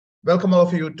Welcome all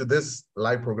of you to this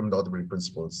live program, The Orthopaedic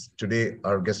Principles. Today,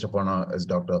 our guest of honor is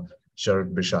Dr.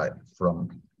 Shariff Bishai from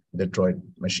Detroit,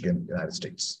 Michigan, United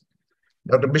States.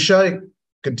 Dr. Bishai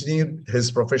continued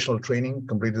his professional training,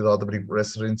 completed orthopedic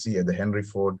residency at the Henry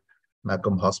Ford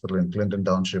Macomb Hospital in Clinton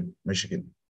Township, Michigan,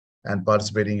 and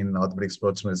participating in orthopedic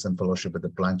sports medicine fellowship at the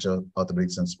Plancher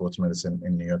Orthopedics and Sports Medicine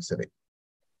in New York City.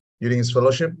 During his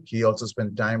fellowship, he also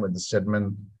spent time at the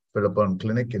Stedman Philippon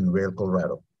Clinic in Vail,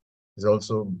 Colorado. He's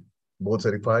also board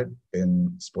certified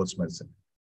in sports medicine.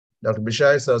 Dr.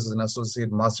 Bishai serves as an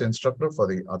associate master instructor for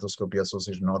the Arthroscopy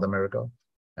Association North America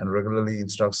and regularly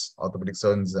instructs orthopedic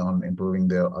surgeons on improving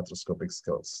their arthroscopic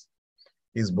skills.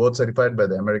 He is board certified by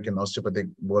the American Osteopathic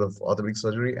Board of Orthopedic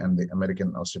Surgery and the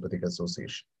American Osteopathic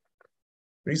Association.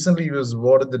 Recently, he was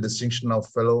awarded the distinction of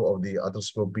Fellow of the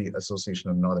Arthroscopy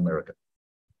Association of North America.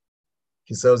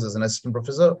 He serves as an assistant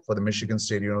professor for the Michigan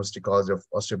State University College of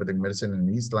Osteopathic Medicine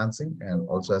in East Lansing and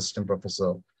also assistant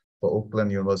professor for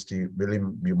Oakland University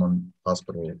William Beaumont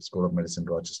Hospital School of Medicine,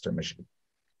 Rochester, Michigan.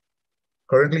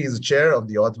 Currently, he is the chair of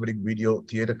the Orthopedic Video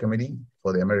Theater Committee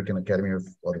for the American Academy of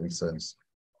Orthopedic Surgeons.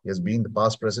 He has been the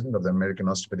past president of the American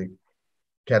Osteopathic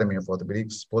Academy of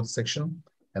Orthopedics Sports Section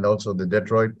and also the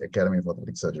Detroit Academy of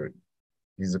Orthopedic Surgery.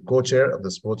 He is the co-chair of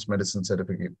the Sports Medicine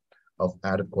Certificate of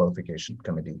Added Qualification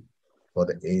Committee for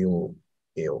the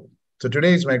AOAO. So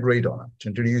today is my great honor to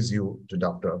introduce you to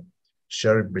Dr.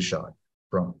 Shariff Bishai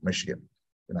from Michigan,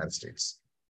 United States.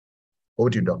 Over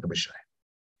to you, Dr. Bishai.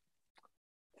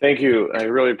 Thank you. I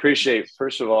really appreciate,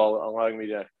 first of all, allowing me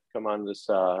to come on this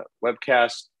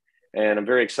webcast. And I'm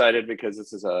very excited because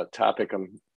this is a topic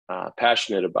I'm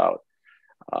passionate about.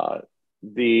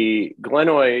 The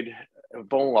glenoid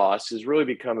bone loss has really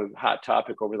become a hot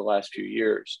topic over the last few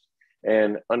years.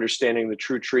 And understanding the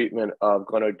true treatment of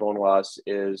glenoid bone loss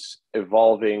is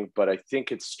evolving, but I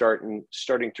think it's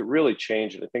starting to really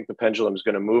change. And I think the pendulum is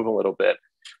going to move a little bit.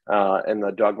 And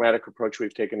the dogmatic approach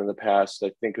we've taken in the past,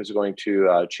 I think, is going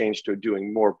to change to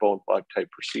doing more bone block type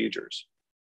procedures.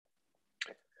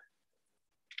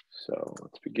 So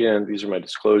let's begin. These are my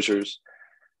disclosures.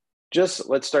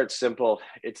 Let's start simple.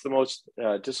 It's the most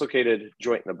dislocated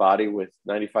joint in the body, with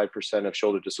 95% of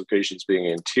shoulder dislocations being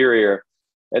anterior.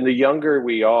 And the younger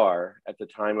we are at the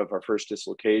time of our first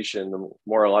dislocation, the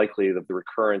more likely of the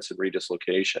recurrence and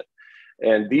redislocation.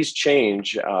 And these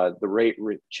change, the rate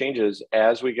changes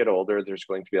as we get older. There's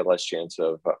going to be a less chance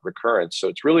of recurrence. So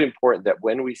it's really important that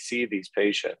when we see these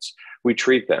patients, we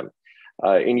treat them.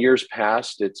 In years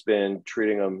past, it's been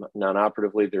treating them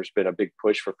non-operatively. There's been a big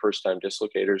push for first-time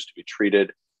dislocators to be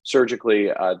treated surgically.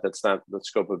 That's not the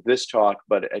scope of this talk,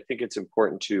 but I think it's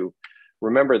important to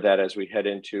remember that as we head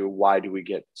into why do we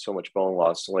get so much bone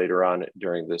loss later on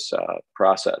during this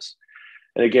process.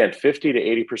 And again, 50 to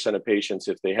 80% of patients,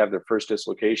 if they have their first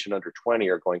dislocation under 20,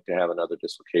 are going to have another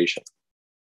dislocation.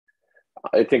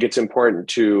 I think it's important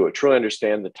to truly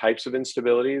understand the types of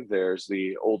instability. There's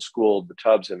the old school, the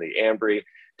TUBS and the ambry,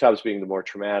 TUBS being the more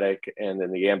traumatic, and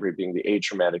then the ambry being the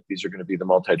atraumatic. These are going to be the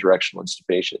multidirectional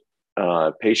instability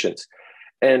patients.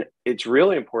 And it's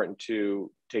really important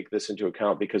to take this into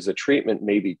account because the treatment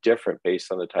may be different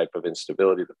based on the type of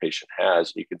instability the patient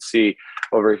has. You can see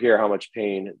over here how much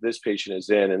pain this patient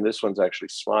is in, and this one's actually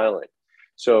smiling.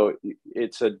 So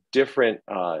it's a different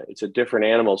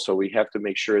animal. So we have to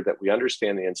make sure that we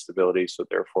understand the instability, so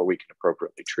therefore we can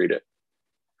appropriately treat it.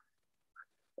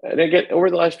 And again,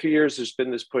 over the last few years, there's been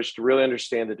this push to really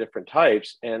understand the different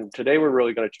types. And today we're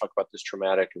really going to talk about this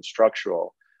traumatic and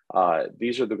structural.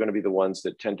 These are going to be the ones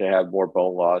that tend to have more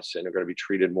bone loss and are going to be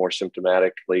treated more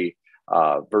symptomatically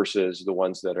versus the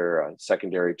ones that are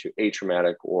secondary to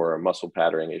atraumatic or muscle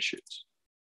patterning issues.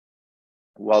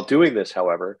 While doing this,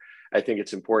 however, I think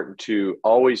it's important to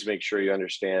always make sure you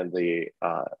understand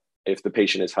if the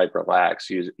patient is hyperlax,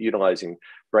 utilizing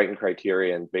Brighton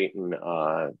criteria and Baton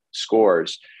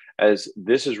scores, as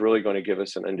this is really going to give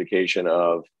us an indication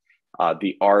of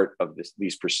the art of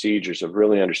these procedures, of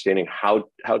really understanding how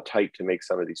tight to make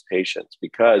some of these patients,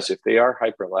 because if they are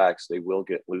hyperlax, they will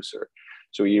get looser.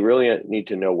 So you really need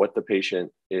to know what the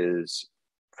patient is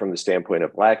from the standpoint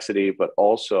of laxity, but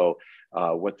also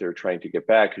what they're trying to get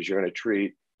back, because you're going to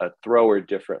treat a thrower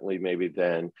differently maybe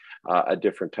than a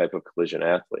different type of collision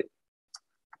athlete.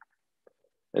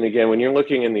 And again, when you're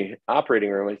looking in the operating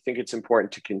room, I think it's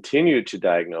important to continue to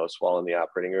diagnose while in the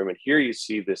operating room. And here you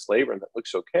see this labrum that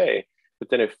looks okay, but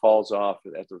then it falls off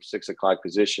at the 6 o'clock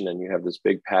position and you have this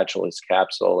big patulous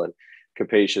capsule and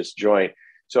capacious joint.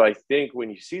 So I think when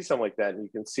you see something like that, and you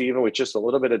can see even with just a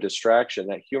little bit of distraction,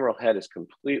 that humeral head is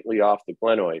completely off the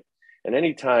glenoid. And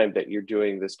anytime that you're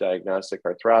doing this diagnostic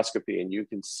arthroscopy and you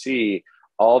can see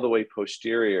all the way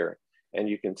posterior and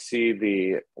you can see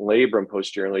the labrum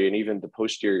posteriorly and even the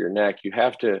posterior neck, you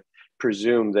have to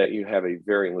presume that you have a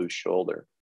very loose shoulder.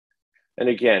 And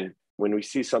again, when we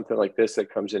see something like this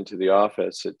that comes into the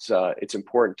office, it's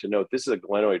important to note this is a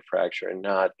glenoid fracture and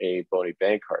not a bony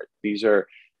Bankart. These are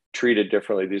treated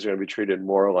differently. These are going to be treated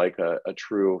more like a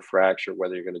true fracture,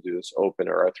 whether you're going to do this open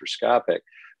or arthroscopic.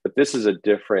 But this is a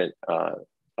different,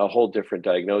 a whole different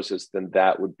diagnosis than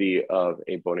that would be of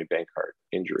a bony Bankart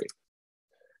injury.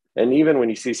 And even when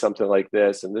you see something like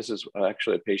this, and this is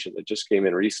actually a patient that just came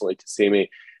in recently to see me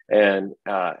and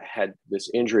had this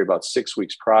injury about 6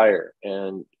 weeks prior,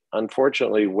 and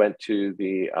unfortunately went to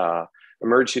the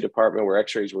emergency department where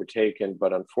x-rays were taken.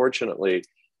 But unfortunately,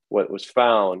 what was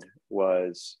found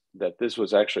was that this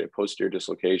was actually a posterior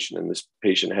dislocation, and this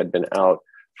patient had been out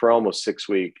for almost 6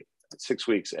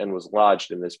 weeks and was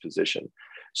lodged in this position.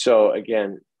 So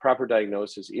again, proper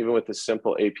diagnosis, even with a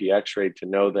simple AP x-ray, to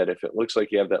know that if it looks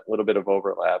like you have that little bit of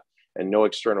overlap and no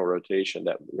external rotation,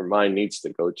 that your mind needs to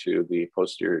go to the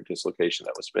posterior dislocation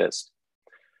that was missed.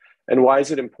 And why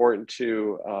is it important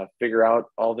to figure out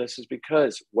all this is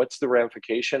because what's the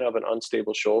ramification of an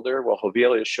unstable shoulder? Well,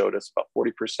 Hovelius showed us about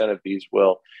 40% of these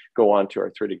will go on to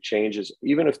arthritic changes,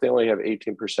 even if they only have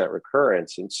 18%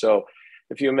 recurrence. And so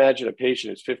if you imagine a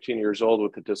patient who's 15 years old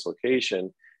with a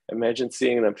dislocation, imagine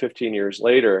seeing them 15 years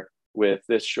later with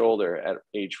this shoulder at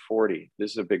age 40.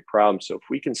 This is a big problem. So if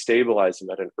we can stabilize them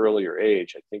at an earlier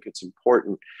age, I think it's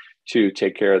important to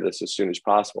take care of this as soon as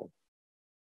possible.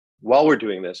 While we're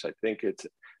doing this, I think it's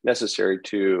necessary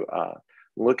to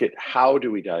look at how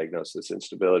do we diagnose this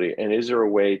instability, and is there a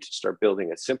way to start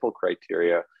building a simple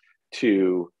criteria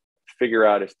to figure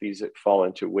out if these fall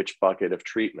into which bucket of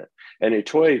treatment. And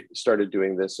Itoy started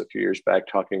doing this a few years back,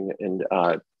 talking and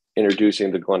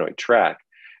introducing the glenoid track.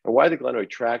 And why the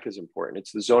glenoid track is important,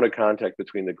 it's the zone of contact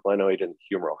between the glenoid and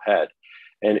the humeral head.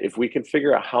 And if we can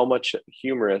figure out how much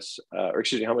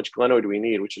how much glenoid we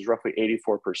need, which is roughly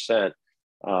 84%,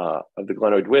 of the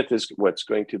glenoid width, is what's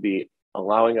going to be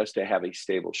allowing us to have a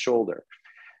stable shoulder.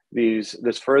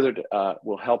 This further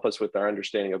will help us with our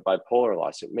understanding of bipolar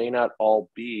loss. It may not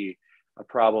all be a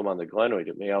problem on the glenoid.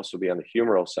 It may also be on the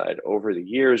humeral side. Over the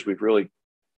years, we've really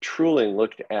truly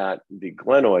looked at the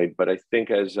glenoid, but I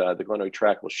think as the glenoid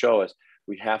track will show us,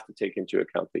 we have to take into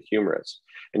account the humerus.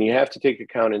 And you have to take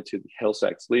account into the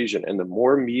Hill-Sachs lesion. And the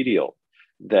more medial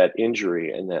that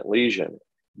injury and that lesion,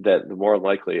 that the more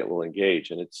likely it will engage.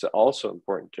 And it's also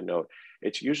important to note,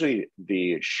 it's usually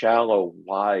the shallow,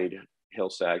 wide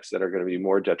Hill-Sachs that are going to be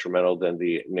more detrimental than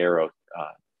the narrow,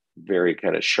 very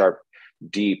kind of sharp,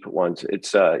 deep ones.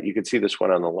 It's you can see this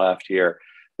one on the left here,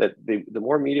 that the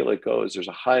more medial it goes, there's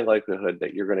a high likelihood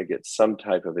that you're going to get some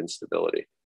type of instability.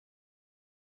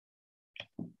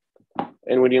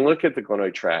 And when you look at the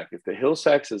glenoid track, if the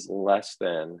Hill-Sachs is less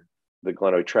than the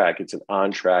glenoid track, it's an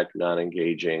on-track,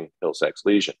 non-engaging Hill-Sachs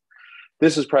lesion.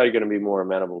 This is probably going to be more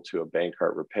amenable to a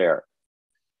Bankart repair.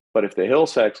 But if the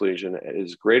Hill-Sachs lesion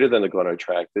is greater than the glenoid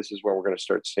track, this is where we're going to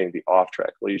start seeing the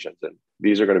off-track lesions. And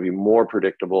these are going to be more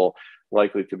predictable,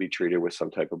 likely to be treated with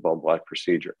some type of bone block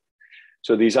procedure.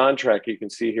 So these on-track, you can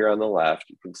see here on the left,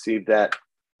 you can see that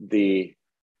the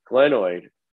glenoid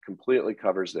completely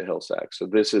covers the Hill-Sachs. So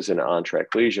this is an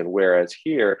on-track lesion, whereas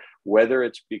here, whether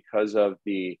it's because of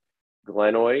the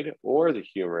glenoid or the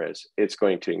humerus, it's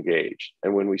going to engage.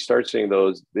 And when we start seeing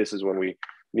those, this is when we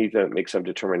need to make some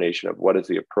determination of what is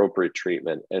the appropriate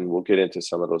treatment. And we'll get into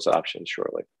some of those options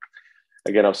shortly.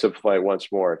 Again, I'll simplify it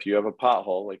once more. If you have a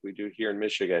pothole, like we do here in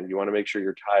Michigan, you want to make sure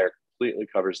your tire completely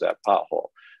covers that pothole,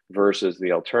 versus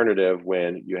the alternative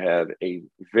when you have a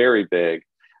very big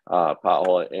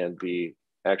pothole and the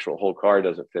actual whole car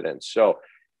doesn't fit in. So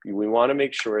we want to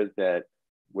make sure that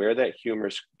where that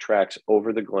humerus tracks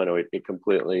over the glenoid, it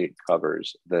completely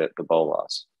covers the bone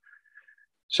loss.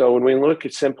 So when we look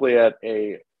simply at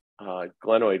a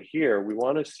glenoid here, we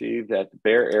want to see that the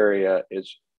bare area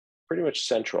is pretty much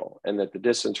central, and that the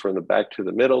distance from the back to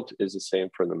the middle is the same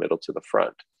from the middle to the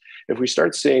front. If we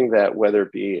start seeing that, whether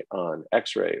it be on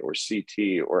X-ray or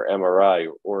CT or MRI,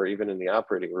 or even in the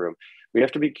operating room, we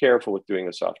have to be careful with doing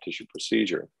a soft tissue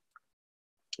procedure.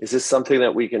 Is this something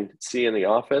that we can see in the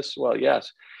office? Well, yes.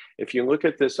 If you look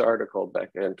at this article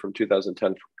back in from 2010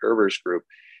 from Gerber's group,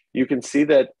 you can see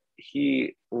that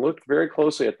he looked very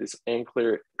closely at this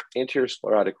anterior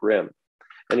sclerotic rim.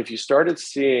 And if you started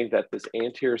seeing that this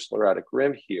anterior sclerotic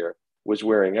rim here was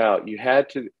wearing out, you had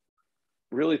to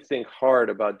really think hard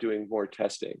about doing more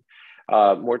testing.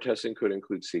 More testing could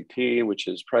include CT, which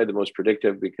is probably the most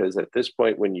predictive, because at this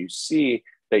point, when you see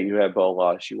that you have bone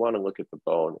loss, you want to look at the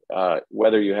bone.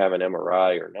 Whether you have an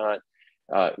MRI or not,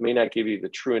 it may not give you the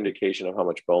true indication of how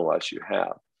much bone loss you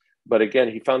have. But again,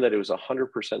 he found that it was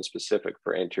 100% specific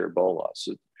for anterior bone loss.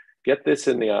 So get this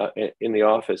in the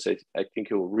office. I think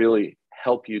it will really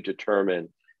help you determine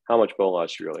how much bone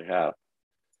loss you really have.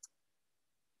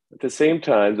 At the same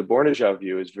time, the Bornajau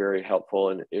view is very helpful.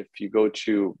 And if you go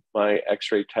to my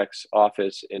X-ray tech's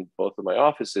office in both of my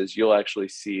offices, you'll actually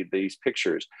see these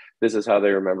pictures. This is how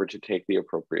they remember to take the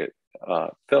appropriate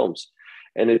films.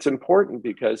 And it's important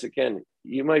because, again,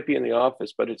 you might be in the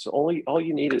office, but it's all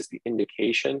you need is the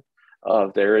indication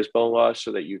of there is bone loss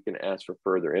so that you can ask for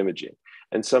further imaging.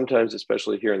 And sometimes,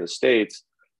 especially here in the States,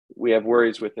 we have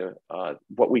worries with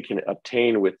what we can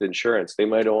obtain with insurance. They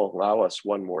might all allow us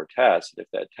one more test. If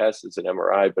that test is an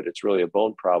MRI, but it's really a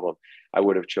bone problem, I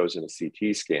would have chosen a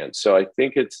CT scan. So I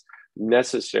think it's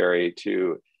necessary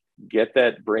to get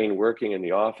that brain working in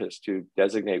the office to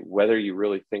designate whether you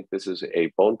really think this is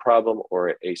a bone problem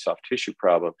or a soft tissue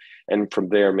problem. And from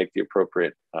there, make the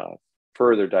appropriate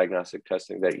further diagnostic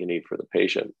testing that you need for the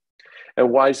patient. And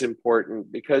why is it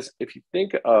important? Because if you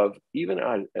think of even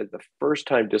as the first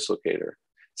time dislocator,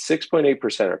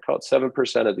 6.8% or called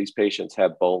 7% of these patients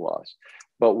have bone loss.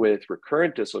 But with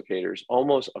recurrent dislocators,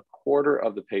 almost a quarter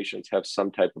of the patients have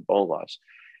some type of bone loss.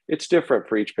 It's different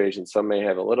for each patient. Some may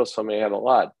have a little, some may have a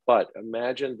lot. But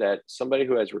imagine that somebody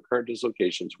who has recurrent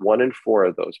dislocations, 1 in 4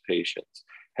 of those patients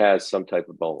has some type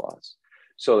of bone loss.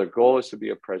 So the goal is to be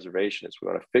a preservationist. We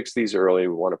want to fix these early.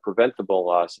 We want to prevent the bone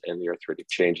loss and the arthritic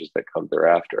changes that come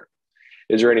thereafter.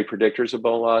 Is there any predictors of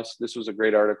bone loss? This was a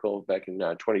great article back in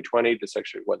 2020. This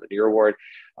actually won the Neer Award.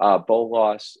 Bone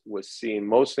loss was seen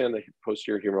mostly on the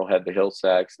posterior humeral head, the Hill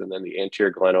Sachs, and then the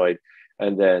anterior glenoid,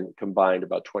 and then combined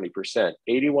about 20%.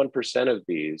 81% of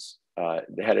these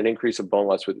had an increase of bone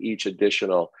loss with each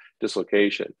additional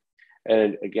dislocation.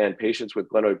 And again, patients with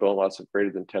glenoid bone loss of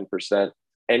greater than 10%,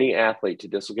 any athlete to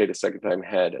dislocate a second time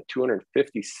had a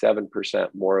 257%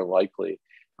 more likely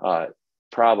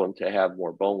problem to have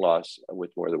more bone loss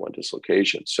with more than one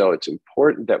dislocation. So it's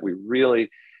important that we really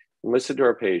listen to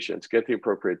our patients, get the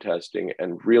appropriate testing,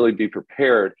 and really be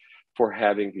prepared for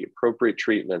having the appropriate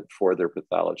treatment for their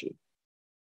pathology.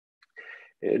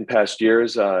 In past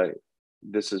years,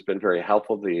 this has been very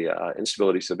helpful, the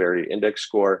Instability Severity Index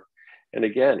score. And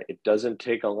again, it doesn't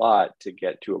take a lot to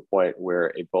get to a point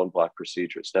where a bone block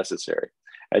procedure is necessary.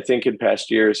 I think in past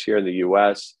years here in the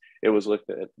US, it was looked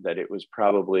at that it was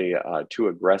probably too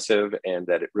aggressive and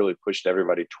that it really pushed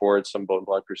everybody towards some bone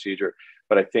block procedure.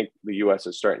 But I think the US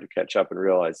is starting to catch up and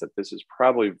realize that this is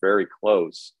probably very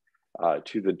close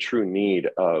to the true need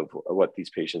of what these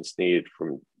patients need,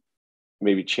 from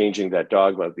maybe changing that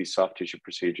dogma of these soft tissue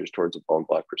procedures towards a bone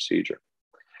block procedure.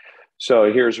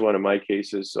 So here's one of my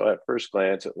cases. So at first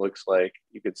glance, it looks like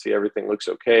you can see everything looks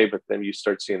okay, but then you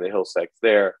start seeing the Hill Sachs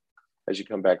there. As you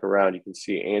come back around, you can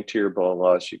see anterior bone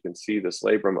loss. You can see this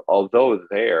labrum, although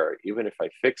there, even if I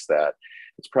fix that,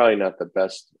 it's probably not the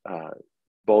best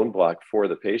bone block for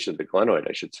the patient, the glenoid,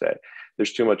 I should say.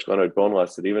 There's too much glenoid bone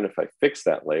loss that even if I fix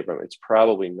that labrum, it's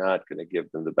probably not going to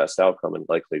give them the best outcome and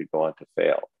likely to go on to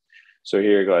fail. So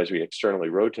here you go, as we externally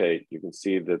rotate, you can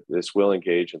see that this will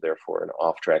engage and therefore an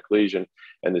off-track lesion,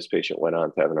 and this patient went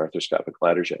on to have an arthroscopic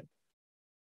Latarjet.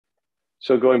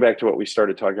 So going back to what we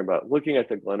started talking about, looking at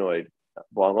the glenoid,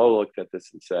 Boileau looked at this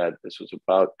and said this was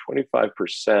about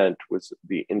 25% was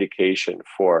the indication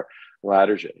for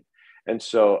Latarjet. And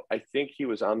so I think he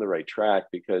was on the right track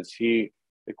because he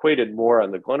equated more on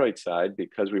the glenoid side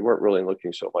because we weren't really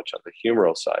looking so much on the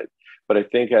humeral side. But I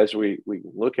think as we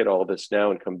look at all this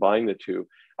now and combine the two,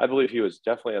 I believe he was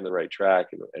definitely on the right track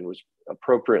and was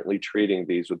appropriately treating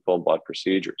these with bone block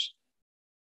procedures.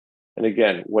 And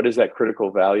again, what is that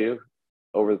critical value?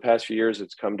 Over the past few years,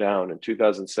 it's come down. In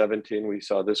 2017, we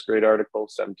saw this great article,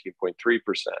 17.3%.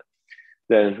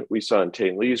 Then we saw in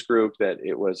Tain Lee's group that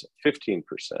it was 15%.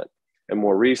 And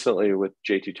more recently with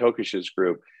JT Tokish's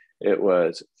group, it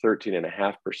was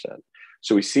 13.5%.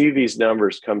 So we see these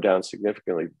numbers come down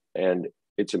significantly. And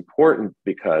it's important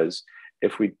because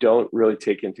if we don't really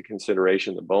take into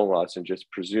consideration the bone loss and just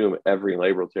presume every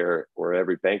labral tear or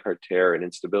every Bankart tear and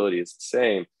instability is the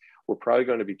same, we're probably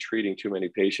going to be treating too many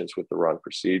patients with the wrong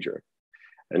procedure.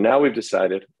 And now we've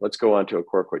decided, let's go on to a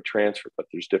coracoid transfer, but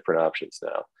there's different options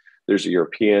now. There's a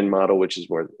European model, which is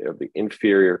more of the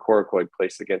inferior coracoid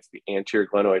placed against the anterior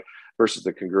glenoid versus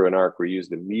the congruent arc. We use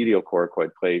the medial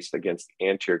coracoid placed against the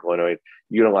anterior glenoid,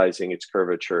 utilizing its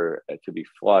curvature to be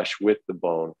flush with the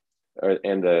bone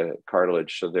and the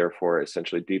cartilage. So therefore,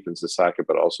 essentially deepens the socket,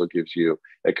 but also gives you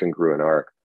a congruent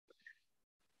arc.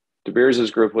 De Beers'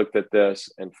 group looked at this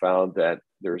and found that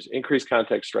there's increased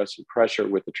contact stress and pressure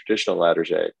with the traditional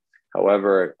Latarjet.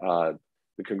 However,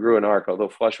 the congruent arc, although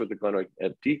flush with the glenoid,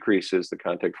 it decreases the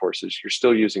contact forces. You're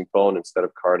still using bone instead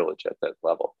of cartilage at that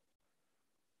level.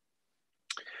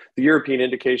 The European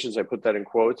indications, I put that in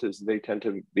quotes, is they tend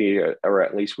to be, or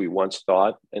at least we once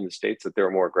thought in the States that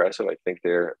they're more aggressive. I think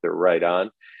they're right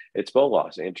on. It's bone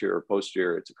loss, anterior or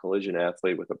posterior. It's a collision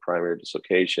athlete with a primary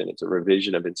dislocation. It's a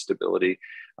revision of instability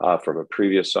from a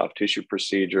previous soft tissue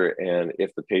procedure. And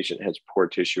if the patient has poor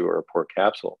tissue or a poor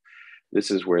capsule,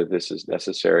 this is where this is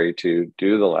necessary to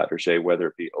do the Latarjet, whether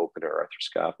it be open or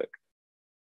arthroscopic.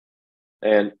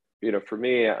 And for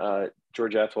me,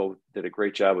 George Athwell did a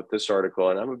great job with this article,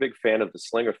 and I'm a big fan of the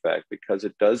sling effect because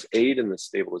it does aid in the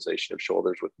stabilization of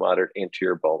shoulders with moderate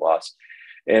anterior bone loss.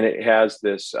 And it has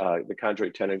this, the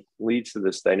chondroid tendon leads to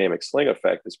this dynamic sling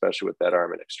effect, especially with that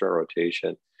arm and external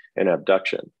rotation and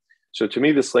abduction. So to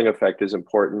me, the sling effect is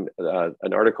important.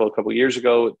 An article a couple of years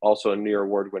ago, also a near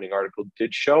award-winning article,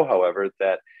 did show, however,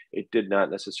 that it did not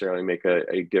necessarily make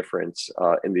a difference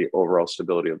in the overall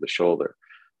stability of the shoulder.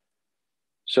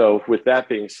 So with that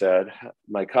being said,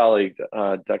 my colleague,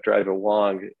 Dr. Ivan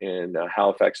Wong in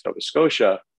Halifax, Nova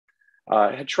Scotia,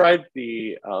 had tried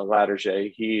the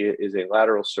Latarjet. He is a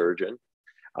lateral surgeon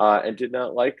and did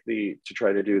not like to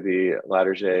try to do the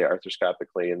Latarjet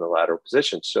arthroscopically in the lateral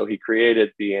position. So he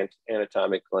created the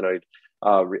anatomic glenoid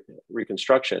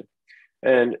reconstruction.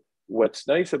 And what's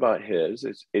nice about his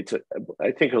is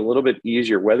I think, a little bit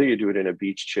easier, whether you do it in a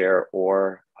beach chair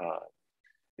or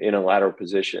in a lateral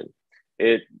position.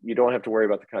 You don't have to worry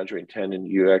about the chondroid tendon.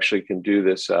 You actually can do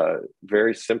this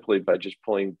very simply by just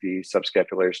pulling the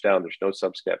subscapularis down. There's no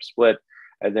subscap split.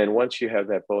 And then once you have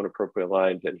that bone appropriately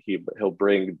aligned, then he'll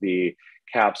bring the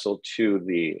capsule to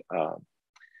the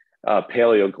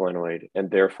paleoglenoid. And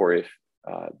therefore, if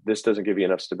this doesn't give you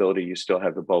enough stability, you still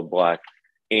have the bone block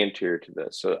anterior to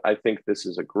this. So I think this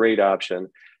is a great option.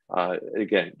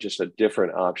 Again, just a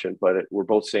different option, but we're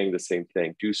both saying the same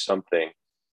thing. Do something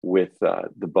with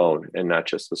the bone and not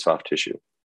just the soft tissue.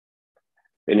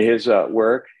 In his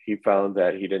work, he found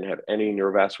that he didn't have any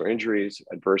neurovascular injuries,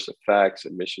 adverse effects,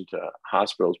 admission to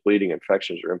hospitals, bleeding,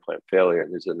 infections, or implant failure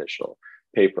in his initial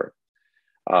paper.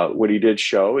 What he did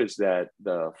show is that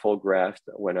the full graft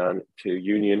went on to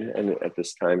union, and at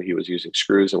this time he was using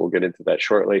screws, and we'll get into that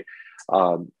shortly.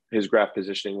 His graft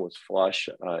positioning was flush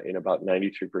in about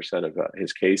 93% of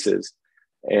his cases,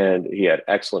 and he had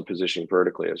excellent positioning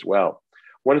vertically as well.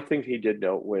 One of the things he did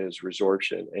note was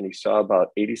resorption, and he saw about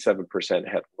 87%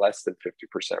 had less than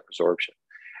 50% resorption.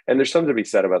 And there's something to be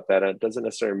said about that. And it doesn't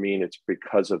necessarily mean it's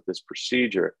because of this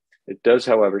procedure. It does,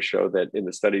 however, show that in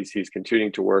the studies he's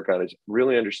continuing to work on is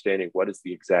really understanding what is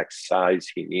the exact size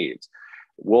he needs.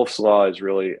 Wolff's Law is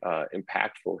really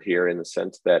impactful here in the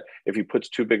sense that if he puts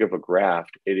too big of a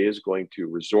graft, it is going to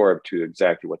resorb to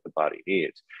exactly what the body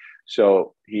needs.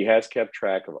 So he has kept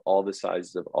track of all the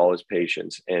sizes of all his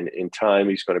patients. And in time,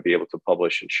 he's going to be able to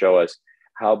publish and show us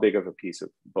how big of a piece of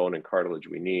bone and cartilage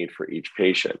we need for each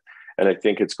patient. And I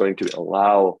think it's going to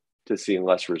allow to see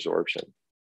less resorption.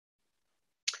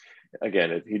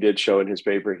 Again, he did show in his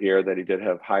paper here that he did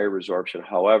have higher resorption.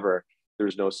 However,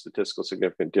 there's no statistical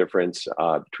significant difference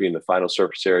between the final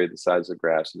surface area, the size of the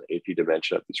grafts, and the AP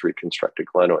dimension of these reconstructed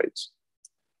glenoids.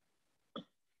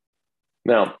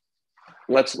 Now,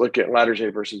 let's look at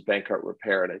Latarjet versus Bankart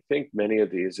repair. And I think many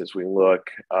of these, as we look,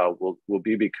 will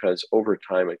be because over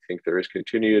time, I think there is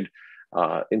continued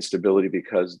instability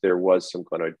because there was some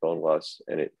glenoid bone loss,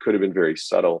 and it could have been very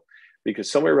subtle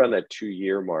because somewhere around that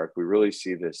 2-year mark, we really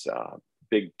see this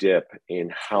big dip in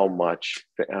how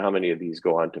many of these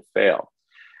go on to fail.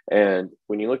 And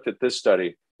when you looked at this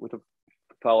study with a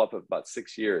follow-up of about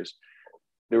 6 years,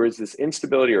 there was this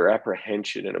instability or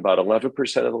apprehension in about 11%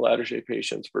 of the Latarjet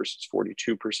patients versus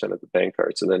 42% of the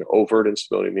Bankarts. And then overt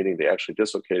instability, meaning they actually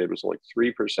dislocated, was only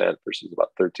 3% versus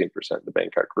about 13% of the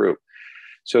Bankart group.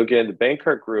 So again, the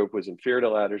Bankart group was inferior to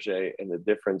Latarjet, and the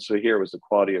difference, so here was the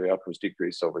quality of the outcomes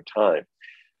decreased over time.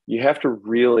 You have to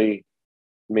really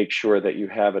make sure that you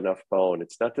have enough bone.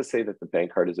 It's not to say that the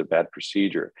Bankart is a bad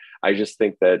procedure. I just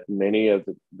think that many of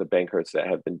the Bankarts that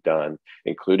have been done,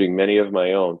 including many of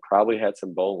my own, probably had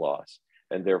some bone loss.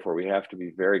 And therefore, we have to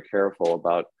be very careful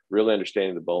about really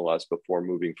understanding the bone loss before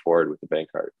moving forward with the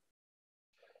Bankart.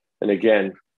 And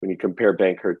again, when you compare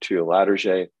Bankart to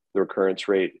Latarjet, the recurrence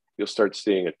rate, you'll start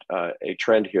seeing a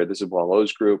trend here. This is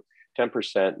Boileau's group,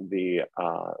 10%, the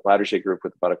Latarjet group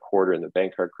with about a quarter in the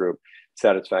Bankart group.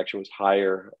 Satisfaction was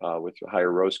higher with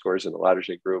higher row scores in the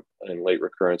Latarjet group, and late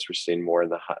recurrence we're seeing more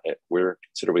in we're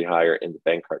considerably higher in the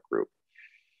Bankart group.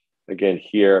 Again,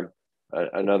 here,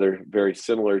 Another very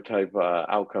similar type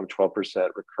outcome, 12%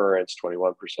 recurrence,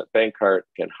 21% Bankart.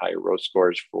 Again, higher row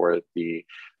scores for the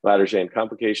Latarjet, and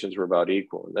complications were about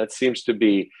equal. And that seems to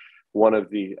be one of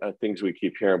the things we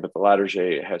keep hearing, but the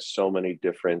Latarjet has so many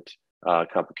different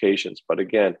complications. But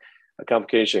again, a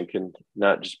complication can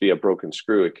not just be a broken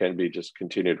screw, it can be just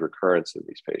continued recurrence in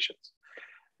these patients.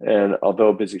 And although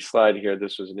a busy slide here,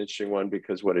 this was an interesting one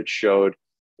because what it showed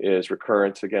is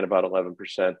recurrence, again, about 11%,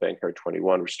 Bankart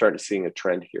 21. We're starting to seeing a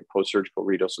trend here. Post-surgical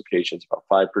redislocations, about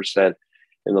 5%.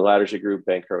 In the Latarjet group,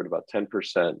 Bankart about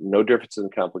 10%. No difference in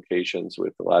complications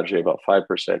with the Latarjet, about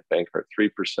 5%, Bankart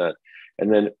 3%.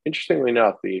 And then, interestingly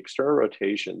enough, the external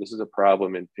rotation, this is a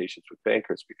problem in patients with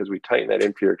Bankarts because we tighten that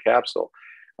inferior capsule.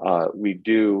 We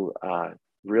do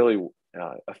really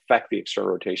affect the external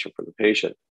rotation for the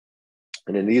patient.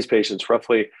 And in these patients,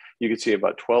 roughly, you can see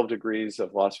about 12 degrees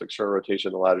of loss of external rotation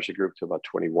in the Latarjet group to about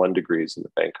 21 degrees in the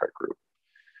Bankart group.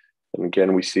 And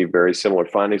again, we see very similar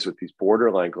findings with these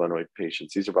borderline glenoid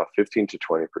patients. These are about 15 to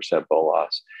 20% bone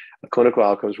loss. The clinical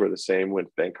outcomes were the same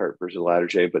with Bankart versus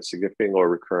Latarjet, but significantly lower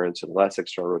recurrence and less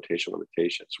external rotation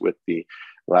limitations with the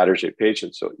Latarjet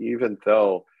patients. So even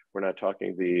though we're not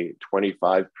talking the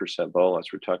 25% bone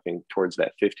loss, we're talking towards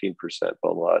that 15%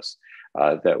 bone loss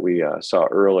that we saw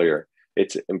earlier.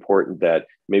 It's important that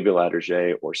maybe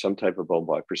Latarjet or some type of bone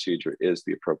block procedure is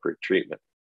the appropriate treatment.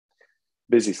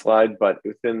 Busy slide, but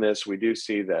within this, we do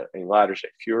see that in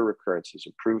Latarjet, fewer recurrences,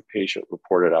 improved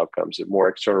patient-reported outcomes, and more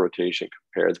external rotation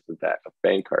compared to that of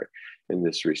Bankart in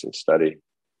this recent study.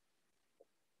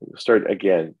 We'll start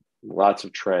again. Lots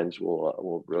of trends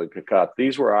will really pick up.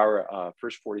 These were our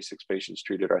first 46 patients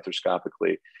treated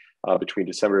arthroscopically between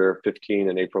December 15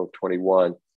 and April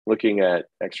 21. Looking at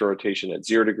external rotation at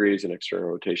 0 degrees and external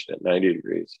rotation at 90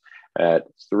 degrees at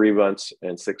 3 months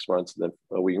and 6 months. And then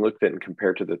we looked at and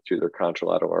compared to their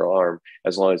contralateral arm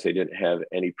as long as they didn't have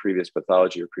any previous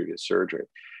pathology or previous surgery.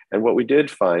 And what we did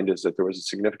find is that there was a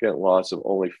significant loss of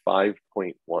only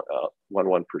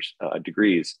 5.11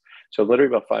 degrees. So literally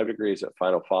about 5 degrees at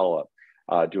final follow-up.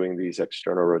 Doing these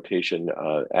external rotation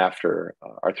after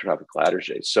arthroscopic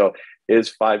Latarjet. So is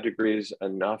 5 degrees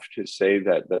enough to say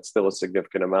that that's still a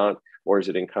significant amount, or is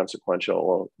it inconsequential?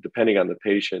 Well, depending on the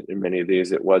patient, in many of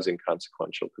these, it was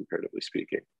inconsequential, comparatively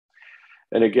speaking.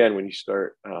 And again, when you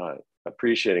start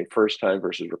appreciating first time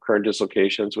versus recurrent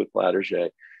dislocations with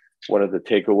Latarjet, one of the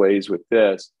takeaways with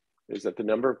this is that the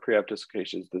number of pre-op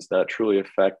dislocations does not truly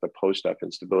affect the post-op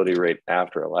instability rate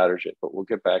after a Latarjet, but we'll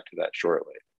get back to that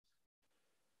shortly.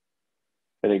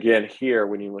 And again, here,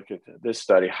 when you look at this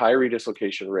study, high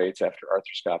redislocation rates after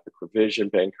arthroscopic revision,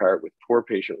 Bankart, with poor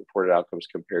patient-reported outcomes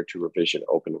compared to revision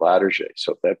open Latarjet.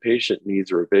 So if that patient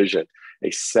needs a revision, a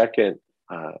second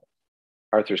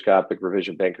arthroscopic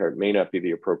revision Bankart may not be the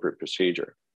appropriate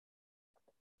procedure.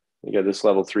 Again, this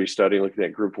level 3 study looking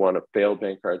at group 1 of failed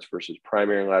Bankarts versus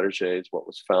primary Latarjets. What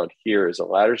was found here is a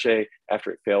Latarjet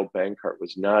after a failed Bankart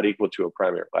was not equal to a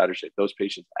primary Latarjet. Those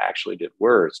patients actually did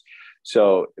worse.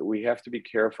 So we have to be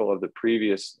careful of the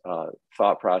previous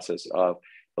thought process of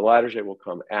the Latarjet will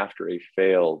come after a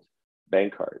failed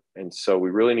Bankart. And so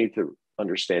we really need to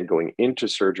understand going into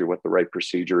surgery what the right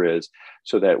procedure is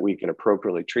so that we can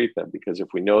appropriately treat them. Because if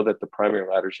we know that the primary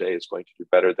Latarjet is going to do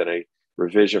better than a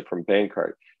revision from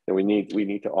Bankart, then we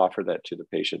need to offer that to the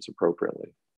patients appropriately.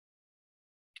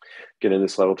 Again, in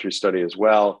this level 3 study as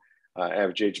well,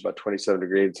 average age about 27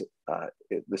 degrees,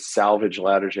 the salvage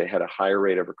Latarjet had a higher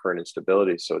rate of recurrent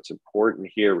instability. So it's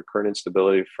important here, recurrent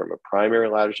instability from a primary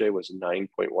Latarjet was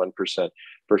 9.1%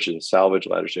 versus a salvage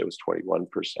Latarjet was 21%.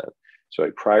 So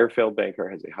a prior failed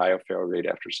Bankart has a higher failure rate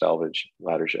after salvage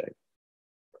Latarjet.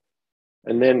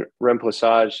 And then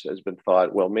remplissage has been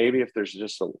thought, well, maybe if there's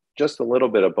just a little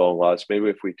bit of bone loss, maybe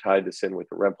if we tied this in with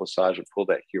the remplissage and pull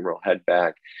that humeral head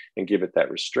back and give it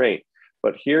that restraint.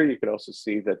 But here you can also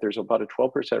see that there's about a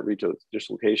 12%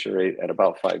 dislocation rate at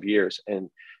about 5 years.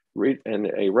 And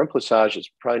a remplissage is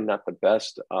probably not the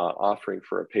best offering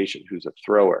for a patient who's a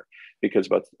thrower, because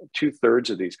about 2/3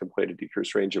 of these complained of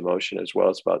decreased range of motion, as well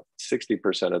as about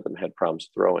 60% of them had problems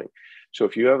throwing. So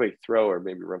if you have a thrower,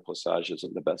 maybe remplissage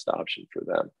isn't the best option for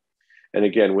them. And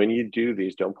again, when you do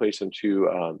these, don't place them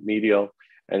too medial.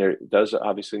 And it does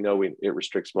obviously know it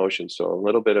restricts motion. So a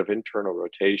little bit of internal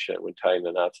rotation when tying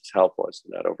the knots is helpful as to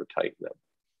not over tighten them.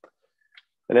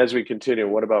 And as we continue,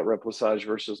 what about remplissage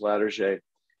versus Latarjet?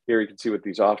 Here you can see with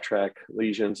these off-track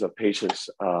lesions of patients,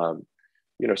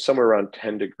 somewhere around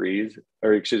 10 degrees,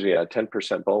 or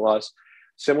 10% bone loss.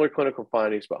 Similar clinical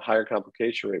findings, but higher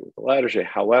complication rate with the Latarjet.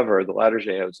 However, the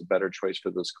Latarjet is a better choice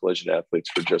for those collision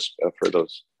athletes for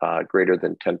those greater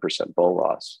than 10% bone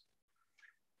loss.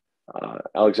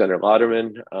 Alexander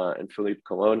Lauderman and Philippe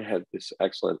Cologne had this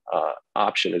excellent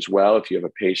option as well. If you have a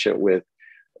patient with,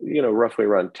 roughly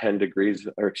around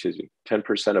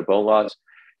 10% of bone loss,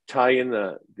 tie in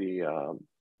the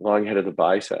long head of the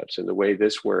biceps. And the way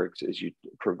this works is you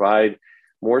provide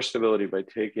more stability by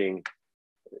taking,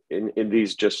 in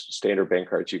these just standard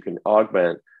Bankarts, you can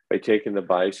augment by taking the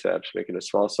biceps, making a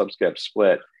small subscap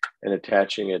split, and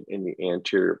attaching it in the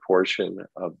anterior portion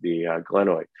of the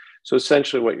glenoid. So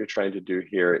essentially what you're trying to do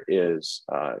here is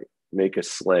make a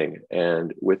sling.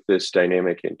 And with this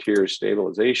dynamic anterior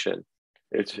stabilization,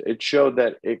 it showed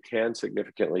that it can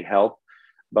significantly help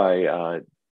by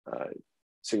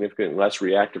significantly less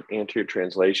reactive anterior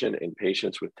translation in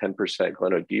patients with 10%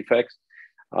 glenoid defects.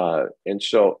 And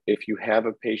so if you have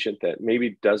a patient that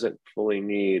maybe doesn't fully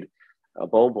need a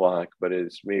bone block, but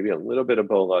is maybe a little bit of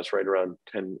bone loss, right around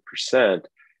 10%,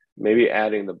 maybe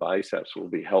adding the biceps will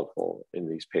be helpful in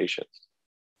these patients.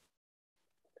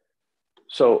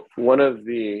 So one of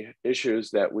the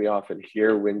issues that we often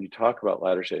hear when you talk about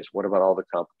Latarjet is, what about all the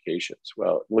complications?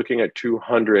 Well, looking at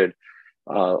 200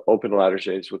 open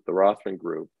Latarjets with the Rothman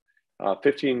group,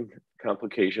 15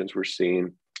 complications were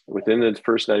seen within the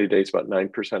first 90 days, about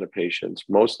 9% of patients,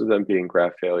 most of them being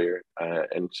graft failure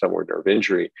and some were nerve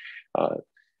injury.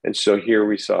 And so here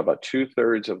we saw about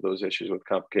 2/3 of those issues with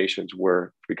complications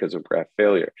were because of graft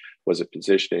failure. Was it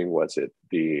positioning? Was it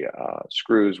the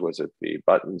screws? Was it the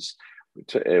buttons?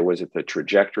 Was it the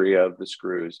trajectory of the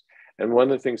screws? And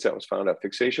one of the things that was found out,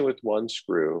 fixation with one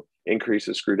screw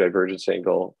increases screw divergence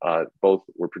angle. Both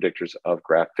were predictors of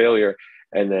graft failure.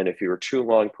 And then if you were too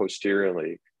long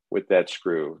posteriorly with that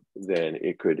screw, then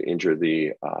it could injure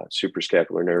the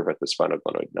suprascapular nerve at the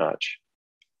spinoglonoid notch.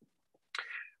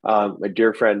 My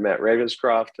dear friend Matt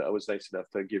Ravenscroft was nice enough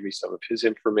to give me some of his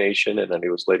information, and then it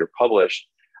was later published.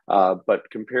 But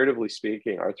comparatively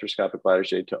speaking, arthroscopic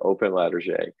Latarjet to open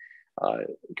Latarjet,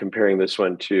 comparing this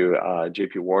one to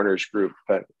JP Warner's group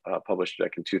published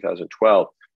back in 2012.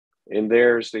 In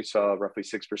theirs, they saw roughly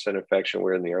 6% infection,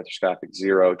 where in the arthroscopic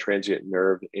 0, transient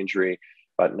nerve injury,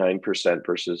 about 9%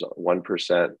 versus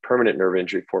 1%, permanent nerve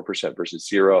injury, 4% versus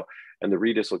 0, and the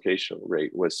redislocation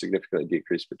rate was significantly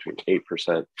decreased between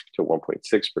 8% to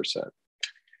 1.6%.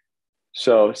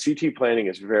 So CT planning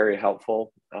is very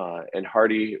helpful, and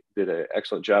Hardy did an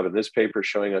excellent job in this paper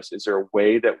showing us, is there a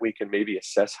way that we can maybe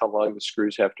assess how long the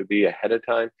screws have to be ahead of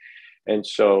time? And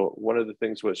so one of the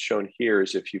things was shown here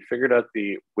is if you figured out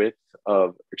the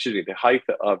height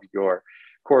of your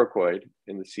coracoid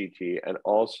in the CT, and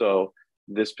also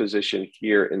this position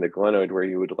here in the glenoid where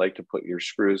you would like to put your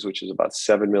screws, which is about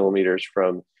 7 millimeters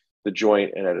from the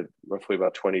joint and at roughly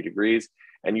about 20 degrees.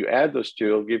 And you add those two,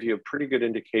 it'll give you a pretty good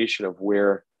indication of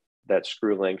where that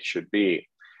screw length should be.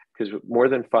 Because more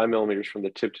than 5 millimeters from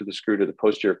the tip to the screw to the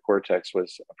posterior cortex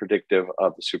was predictive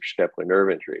of the suprascapular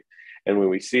nerve injury. And when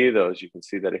we see those, you can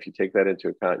see that if you take that into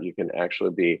account, you can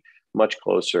actually be much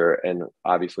closer and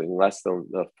obviously less than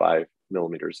the 5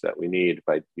 millimeters that we need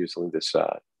by using this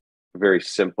very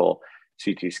simple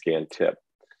CT scan tip.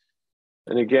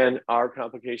 And again, our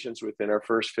complications within our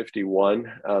first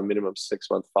 51, minimum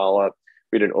 6-month follow-up,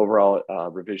 we had an overall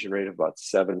revision rate of about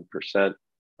 7%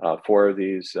 for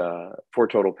these 4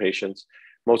 total patients.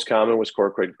 Most common was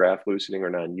coracoid graft loosening or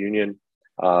non-union.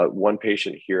 One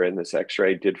patient here in this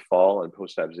x-ray did fall on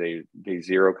post-op day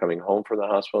 0 coming home from the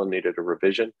hospital and needed a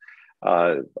revision.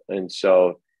 And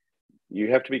so you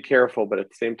have to be careful, but at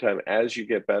the same time, as you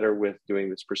get better with doing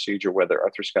this procedure, whether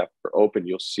arthroscopic or open,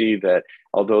 you'll see that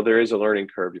although there is a learning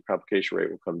curve, your complication rate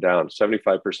will come down.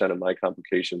 75% of my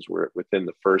complications were within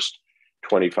the first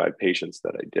 25 patients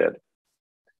that I did.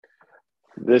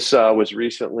 This was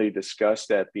recently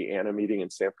discussed at the ANA meeting in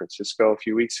San Francisco a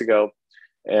few weeks ago.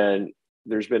 And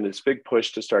there's been this big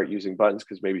push to start using buttons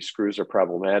because maybe screws are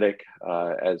problematic,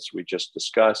 as we just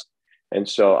discussed. And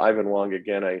so Ivan Wong,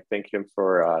 again, I thank him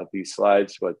for these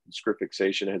slides, but screw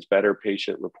fixation has better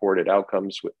patient-reported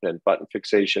outcomes than button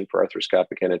fixation for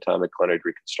arthroscopic anatomic glenoid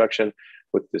reconstruction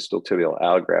with distal tibial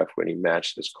allograft when he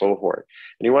matched this cohort.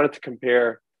 And he wanted to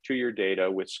compare 2-year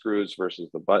data with screws versus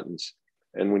the buttons.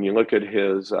 And when you look at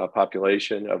his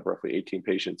population of roughly 18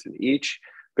 patients in each,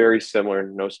 very similar,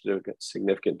 no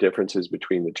significant differences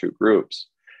between the two groups.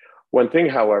 One thing,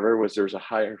 however, was there was a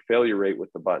higher failure rate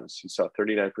with the buttons. He saw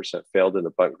 39% failed in the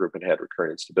button group and had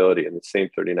recurrent instability, and the same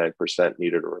 39%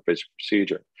 needed a revision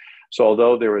procedure. So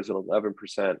although there was an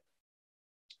 11%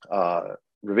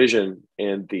 revision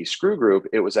in the screw group,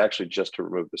 it was actually just to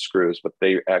remove the screws, but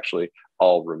they actually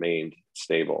all remained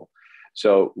stable.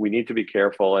 So we need to be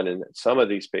careful. And in some of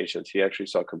these patients, he actually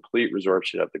saw complete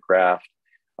resorption of the graft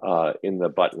in the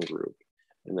button group.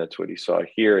 And that's what he saw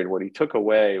here. And what he took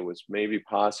away was maybe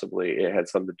possibly it had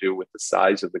something to do with the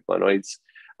size of the glenoids.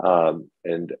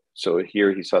 And so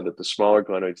here he saw that the smaller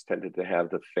glenoids tended to have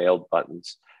the failed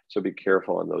buttons. So be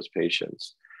careful on those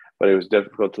patients. But it was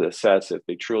difficult to assess if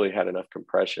they truly had enough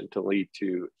compression to lead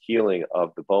to healing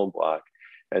of the bone block.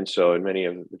 And so in many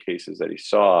of the cases that he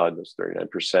saw, those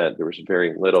 39%, there was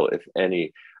very little, if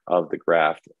any, of the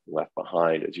graft left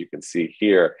behind. As you can see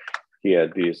here, he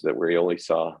had these that where he only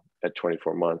saw at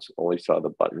 24 months, only saw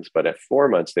the buttons, but at 4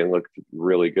 months, they looked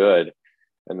really good.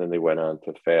 And then they went on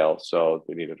to fail. So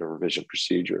they needed a revision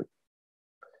procedure.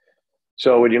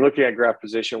 So when you're looking at graft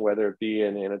position, whether it be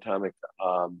an anatomic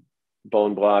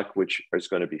bone block, which is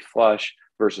going to be flush,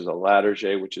 versus a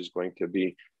Latarjet, which is going to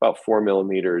be about 4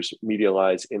 millimeters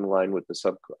medialized in line with the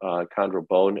subchondral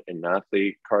bone and not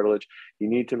the cartilage, you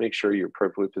need to make sure you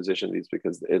appropriately position these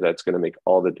because that's going to make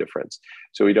all the difference.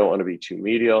 So we don't want to be too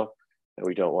medial and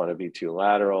we don't want to be too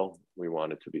lateral. We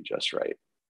want it to be just right.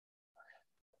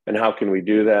 And how can we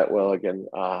do that? Well, again,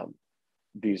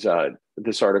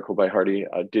 this article by Hardy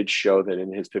did show that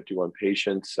in his 51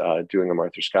 patients doing them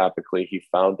arthroscopically, he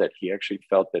found that he actually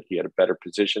felt that he had a better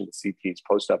position. The CT's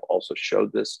post-op also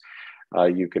showed this.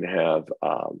 You can have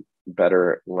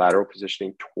better lateral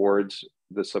positioning towards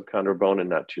the subchondral bone and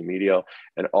not too medial,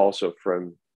 and also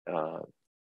from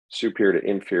superior to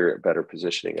inferior, better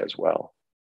positioning as well.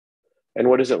 And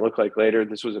what does it look like later?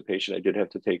 This was a patient I did have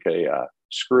to take a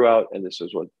screw out, and this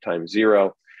was what time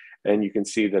 0. And you can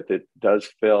see that it does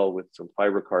fill with some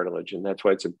fibrocartilage. And that's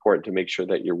why it's important to make sure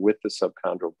that you're with the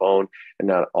subchondral bone and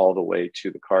not all the way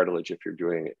to the cartilage if you're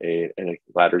doing a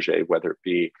Latarjet, whether it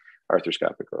be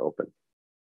arthroscopic or open.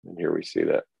 And here we see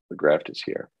that the graft is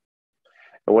here.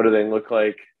 And what do they look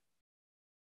like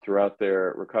throughout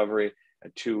their recovery?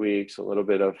 At 2 weeks, a little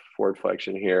bit of forward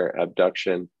flexion here,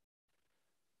 abduction,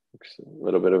 a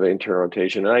little bit of internal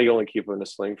rotation. And I only keep them in a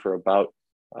sling for about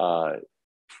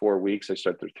 4 weeks. I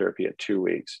start their therapy at 2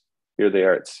 weeks. Here they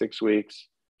are at 6 weeks.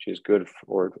 She's good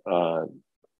for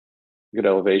good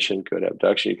elevation, good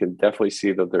abduction. You can definitely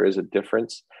see that there is a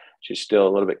difference. She's still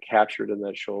a little bit captured in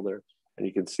that shoulder. And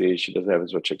you can see she doesn't have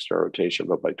as much external rotation,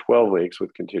 but by 12 weeks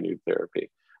with continued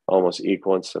therapy, almost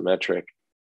equal and symmetric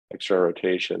external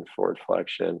rotation, forward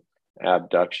flexion,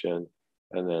 abduction,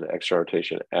 and then external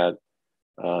rotation at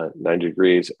 90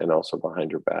 degrees and also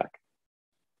behind her back.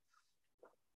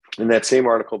 In that same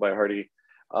article by Hardy,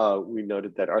 we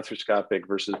noted that arthroscopic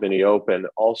versus mini open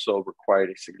also required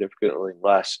a significantly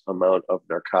less amount of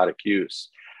narcotic use.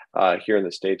 Here in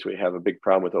the States, we have a big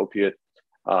problem with opiate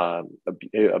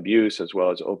abuse as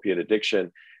well as opiate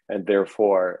addiction. And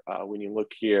therefore, when you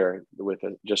look here with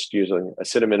just using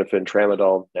acetaminophen,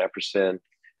 tramadol, naproxen,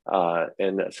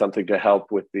 and something to help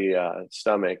with the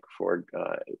stomach for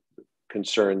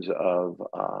concerns of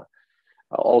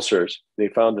ulcers, they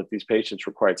found that these patients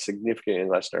required significantly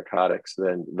less narcotics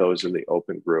than those in the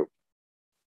open group.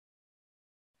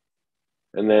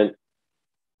 And then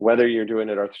whether you're doing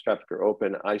it arthroscopic or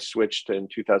open, I switched in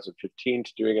 2015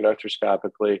 to doing it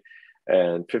arthroscopically,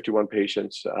 and 51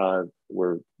 patients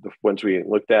were the ones we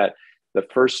looked at. The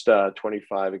first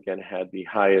 25, again, had the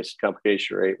highest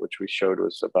complication rate, which we showed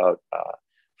was about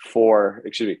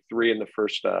 3 in the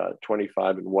first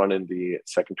 25 and 1 in the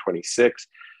second 26.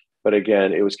 But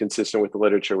again, it was consistent with the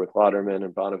literature with Lauderman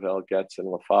and Bonneville, Getz, and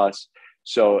LaFosse.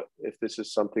 So if this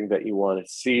is something that you want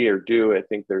to see or do, I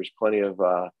think there's plenty of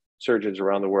surgeons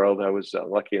around the world. I was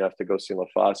lucky enough to go see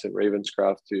LaFosse and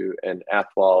Ravenscroft and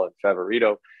Athwal and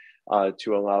Favorito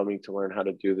to allow me to learn how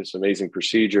to do this amazing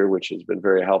procedure, which has been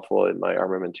very helpful in my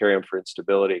armamentarium for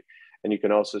instability. And you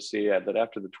can also see that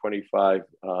after the 25,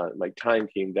 my time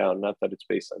came down, not that it's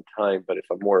based on time, but if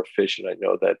I'm more efficient, I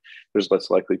know that there's less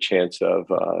likely chance of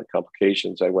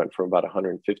complications. I went from about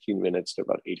 115 minutes to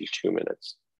about 82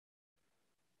 minutes.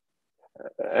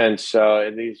 And so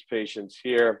in these patients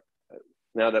here,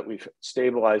 now that we've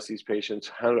stabilized these patients,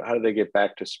 how do they get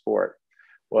back to sport?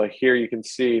 Well, here you can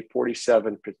see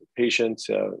 47 patients,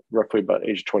 roughly about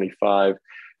age 25,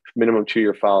 minimum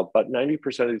 2-year follow-up, but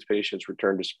 90% of these patients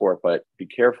return to sport. But be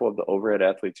careful of the overhead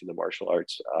athletes and the martial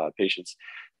arts patients.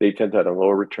 They tend to have a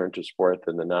lower return to sport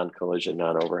than the non-collision,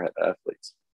 non-overhead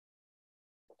athletes.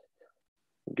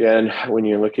 Again, when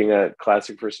you're looking at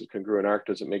classic versus congruent arc,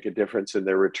 does it make a difference in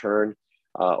their return?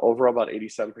 Overall, about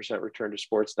 87% return to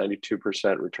sports,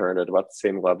 92% return at about the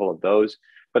same level of those.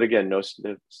 But again, no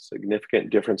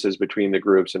significant differences between the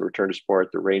groups in return to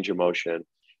sport, the range of motion,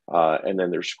 and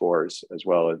then their scores as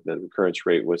well. The recurrence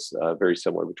rate was very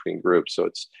similar between groups. So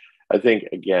it's, I think,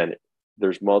 again,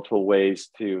 There's multiple ways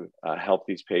to help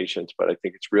these patients, but I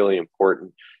think it's really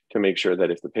important to make sure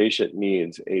that if the patient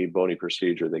needs a bony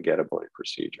procedure, they get a bony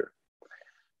procedure.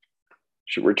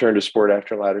 Should return to sport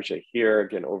after Latarjet here.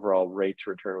 Again, overall rate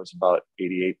to return was about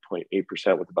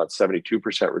 88.8%, with about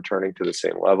 72% returning to the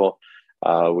same level.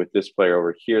 With this player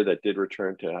over here that did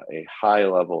return to a high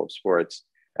level of sports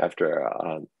after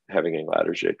having a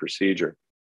Latarjet procedure.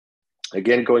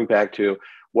 Again, going back to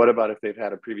what about if they've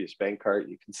had a previous Bankart,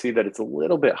 you can see that it's a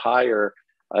little bit higher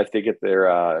if they get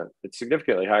their, it's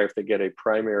significantly higher if they get a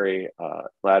primary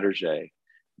Latarjet.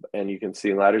 And you can see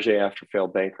Latarjet after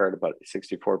failed Bankart, about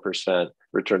 64%,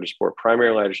 return to sport.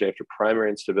 Primary Latarjet after primary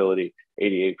instability,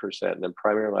 88%. And then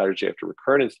primary Latarjet after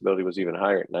recurrent instability was even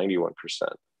higher at 91%.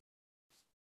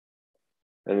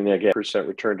 And then again, percent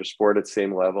return to sport at the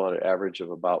same level on an average of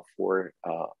about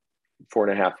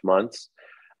 4.5 months.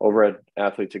 Over at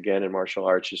athletes again in martial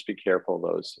arts, just be careful of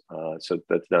those. So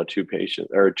that's now two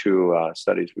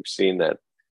studies we've seen that.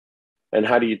 And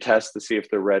how do you test to see if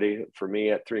they're ready? For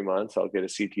me, at 3 months, I'll get a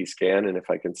CT scan, and if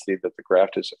I can see that the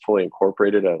graft is fully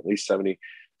incorporated at least 75%,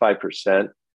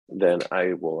 then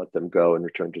I will let them go and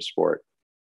return to sport.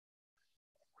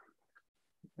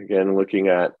 Again, looking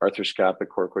at arthroscopic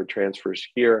coracoid transfers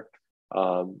here,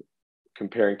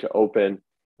 comparing to open,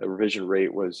 the revision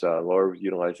rate was lower,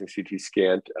 utilizing CT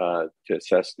scan to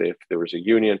assess if there was a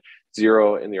union,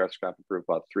 0 in the arthroscopic group,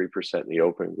 about 3% in the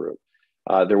open group.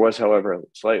 There was, however, a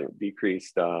slightly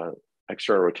decreased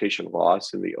external rotation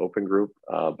loss in the open group,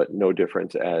 but no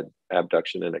difference at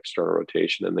abduction and external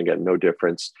rotation. And again, no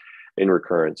difference in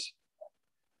recurrence.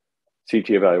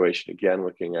 CT evaluation, again,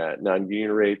 looking at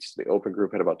non-union rates. The open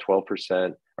group had about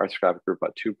 12%, arthroscopic group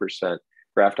about 2%.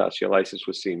 Graft osteolysis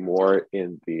was seen more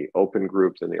in the open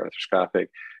group than the arthroscopic.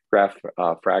 Graft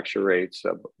fracture rates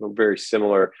very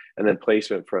similar. And then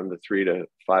placement from the 3 to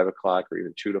 5 o'clock or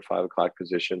even 2 to 5 o'clock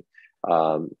position.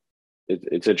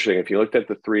 It's interesting. If you looked at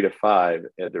the 3 to 5,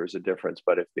 there was a difference.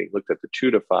 But if they looked at the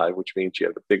 2 to 5, which means you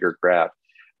have a bigger graft,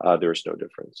 there was no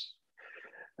difference.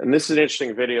 And this is an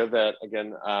interesting video that,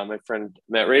 again, my friend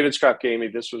Matt Ravenscroft gave me.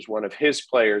 This was one of his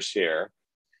players here.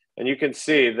 And you can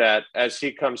see that as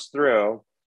he comes through,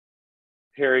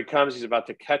 here he comes, he's about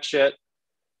to catch it.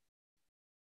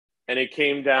 And he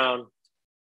came down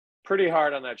pretty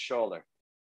hard on that shoulder.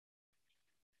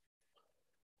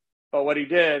 But what he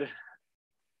did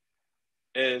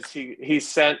is he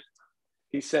sent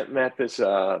Matt this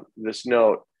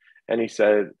note, and he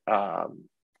said,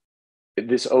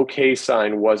 this okay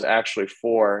sign was actually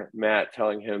for Matt,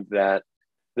 telling him that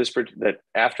that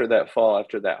after that fall,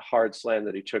 after that hard slam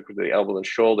that he took with the elbow and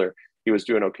shoulder, he was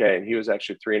doing okay. And he was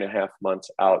actually 3.5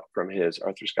 months out from his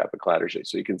arthroscopic Latarjet.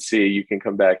 So you can see, you can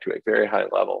come back to a very high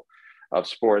level of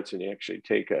sports and you actually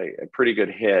take a pretty good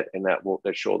hit, and that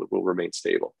shoulder will remain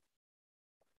stable.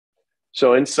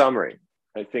 So in summary,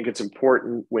 I think it's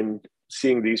important when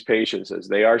seeing these patients, as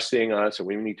they are seeing us, and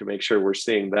we need to make sure we're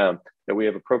seeing them, that we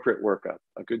have appropriate workup,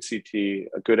 a good CT,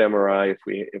 a good MRI if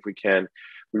we can.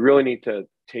 We really need to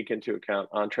take into account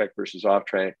on track versus off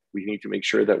track. We need to make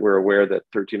sure that we're aware that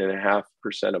 13.5%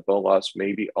 of bone loss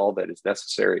may be all that is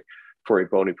necessary for a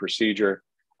bony procedure.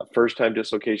 A first-time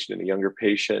dislocation in a younger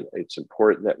patient, it's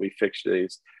important that we fix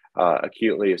these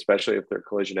acutely, especially if they're a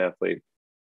collision athlete.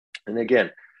 And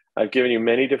again, I've given you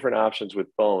many different options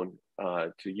with bone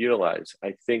to utilize.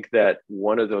 I think that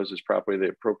one of those is probably the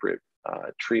appropriate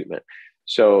treatment.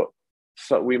 So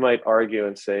we might argue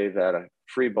and say that a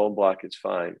free bone block is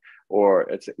fine, or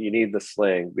you need the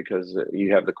sling because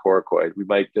you have the coracoid. We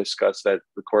might discuss that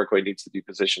the coracoid needs to be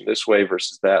positioned this way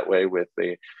versus that way with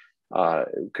the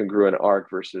congruent arc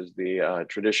versus the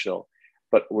traditional.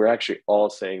 But we're actually all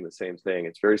saying the same thing.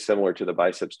 It's very similar to the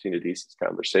biceps tenodesis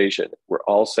conversation. We're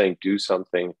all saying do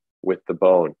something with the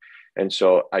bone. And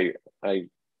so I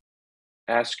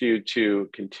ask you to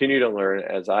continue to learn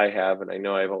as I have, and I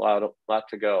know I have a lot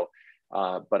to go,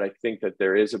 but I think that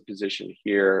there is a position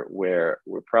here where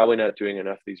we're probably not doing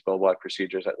enough of these bone block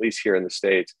procedures, at least here in the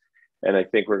States. And I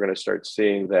think we're going to start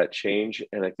seeing that change.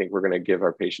 And I think we're going to give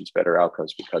our patients better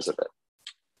outcomes because of it.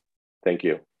 Thank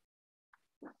you.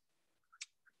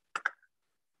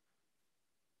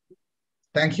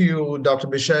 Thank you, Dr.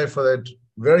 Bishai, for that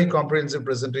very comprehensive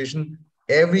presentation.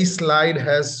 Every slide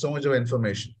has so much of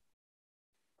information.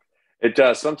 It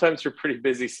does. Sometimes they're pretty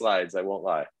busy slides, I won't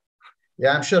lie.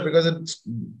 Yeah, I'm sure, because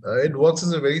it works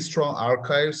as a very strong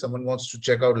archive. Someone wants to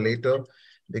check out later,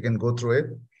 they can go through it.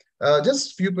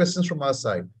 Just a few questions from our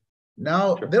side.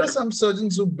 Now, sure. There are some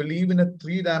surgeons who believe in a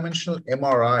 3-dimensional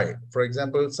MRI. For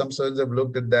example, some surgeons have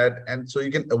looked at that, and so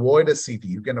you can avoid a CT.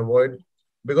 You can avoid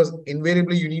Because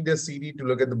invariably you need a CT to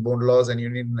look at the bone loss and you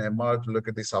need an MR to look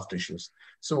at the soft tissues.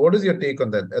 So what is your take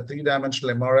on that? A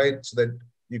three-dimensional MRI so that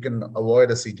you can avoid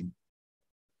a CT?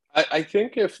 I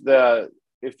think if the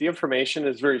information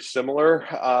is very similar,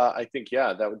 I think,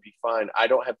 yeah, that would be fine. I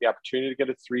don't have the opportunity to get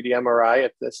a 3D MRI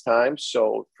at this time.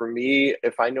 So for me,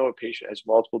 if I know a patient has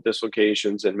multiple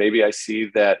dislocations and maybe I see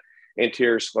that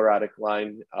anterior sclerotic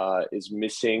line is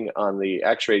missing on the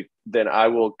x-ray, then I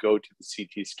will go to the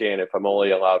CT scan if I'm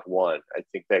only allowed one. I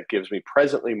think that gives me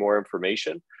presently more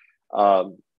information.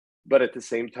 But at the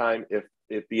same time, if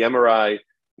the MRI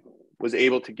was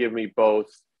able to give me both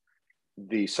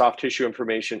the soft tissue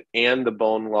information and the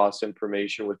bone loss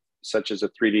information with such as a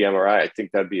 3D MRI, I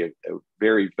think that'd be a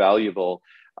very valuable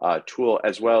tool,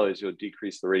 as well as you'll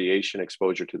decrease the radiation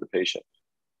exposure to the patient.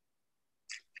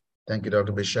 Thank you,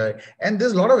 Dr. Bishai. And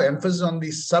there's a lot of emphasis on the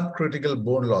subcritical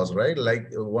bone loss, right? Like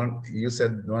you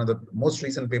said, one of the most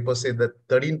recent papers said that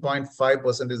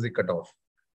 13.5% is the cutoff.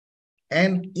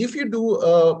 And if you do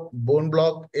a bone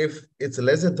block, if it's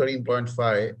less than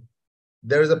 13.5,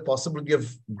 there is a possibility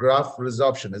of graft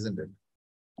resorption, isn't it?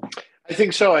 I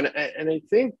think so. And I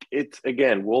think it's,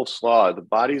 again, Wolff's Law. The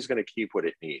body is going to keep what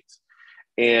it needs.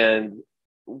 And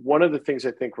one of the things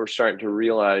I think we're starting to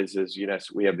realize is, you know,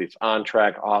 we have these on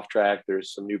track, off track.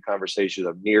 There's some new conversations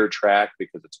of near track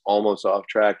because it's almost off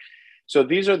track. So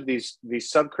these are these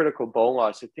subcritical bone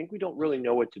loss. I think we don't really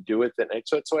know what to do with it. And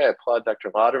so that's why I applaud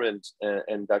Dr. Lauderman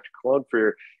and Dr. Cologne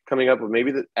for coming up with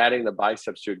maybe adding the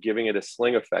biceps to it, giving it a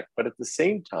sling effect. But at the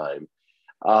same time,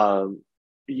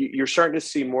 you're starting to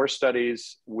see more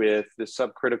studies with the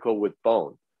subcritical with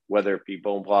bone, whether it be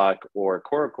bone block or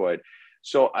coracoid.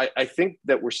 So I think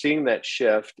that we're seeing that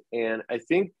shift. And I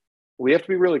think we have to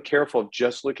be really careful of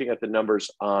just looking at the numbers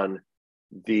on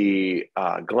the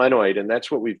glenoid. And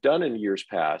that's what we've done in years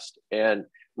past, and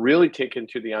really take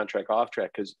into the on track, off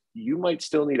track, because you might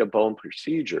still need a bone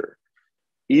procedure,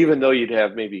 even though you'd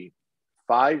have maybe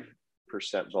 5%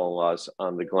 bone loss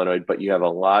on the glenoid, but you have a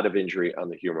lot of injury on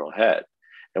the humeral head.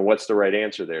 And what's the right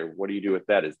answer there? What do you do with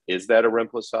that? Is that a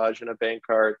remplissage and a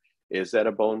Bankart? Is that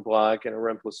a bone block and a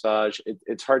remplissage?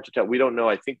 It's hard to tell. We don't know.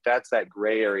 I think that's that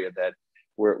gray area that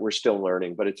we're still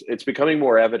learning, but it's becoming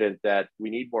more evident that we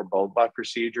need more bone block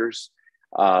procedures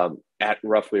at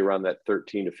roughly around that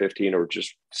 13 to 15, or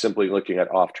just simply looking at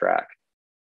off track.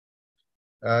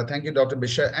 Thank you, Dr.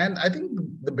 Bishai. And I think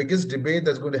the biggest debate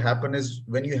that's going to happen is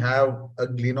when you have a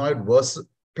glenoid versus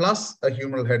plus a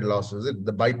humeral head loss, is it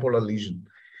the bipolar lesion?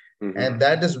 Mm-hmm. And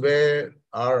that is where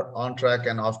our on track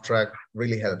and off track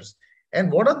really helps.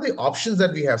 And what are the options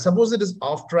that we have? Suppose it is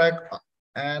off track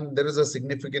and there is a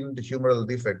significant humeral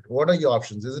defect. What are your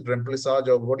options? Is it remplissage,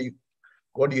 or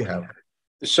what do you have?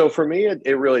 So for me,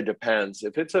 it really depends.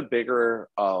 If it's a bigger,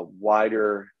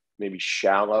 wider, maybe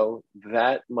shallow,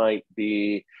 that might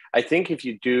be, I think if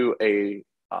you do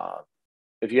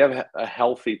if you have a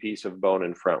healthy piece of bone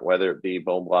in front, whether it be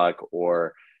bone block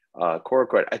or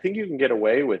coracoid, I think you can get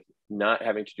away with not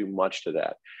having to do much to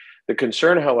that. The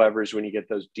concern, however, is when you get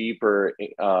those deeper,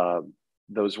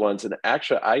 those ones, and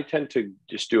actually I tend to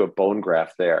just do a bone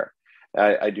graft there.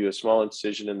 I do a small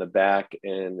incision in the back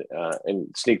and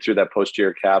sneak through that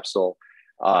posterior capsule.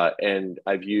 And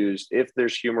I've used, if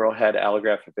there's humeral head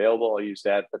allograft available, I'll use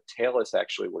that. But talus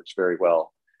actually works very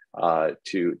well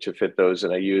to fit those.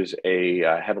 And I use a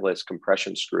headless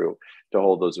compression screw to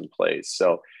hold those in place.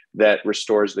 So that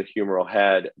restores the humeral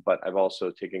head, but I've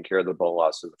also taken care of the bone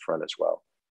loss in the front as well.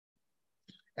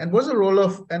 And what's the role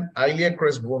of an iliac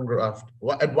crest bone graft?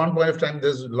 At one point of time,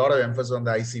 there's a lot of emphasis on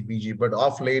the ICPG, but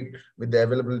off late, with the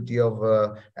availability of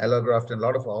allograft and a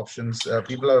lot of options,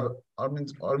 people are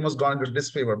almost gone into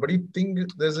disfavor. But do you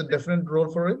think there's a definite role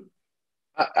for it?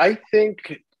 I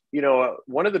think, you know,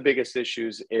 one of the biggest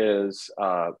issues is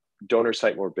donor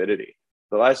site morbidity.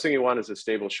 The last thing you want is a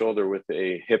stable shoulder with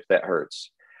a hip that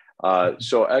hurts.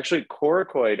 So actually,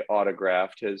 coracoid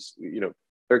autograft has,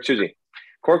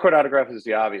 coracoid autograft is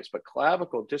the obvious, but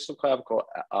distal clavicle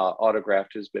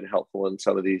autograft has been helpful in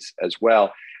some of these as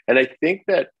well. And I think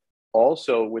that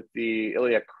also with the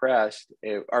iliac crest,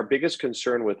 our biggest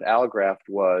concern with allograft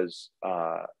was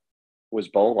bone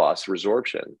loss,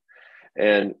 resorption.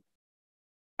 And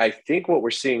I think what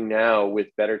we're seeing now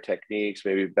with better techniques,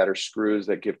 maybe better screws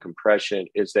that give compression,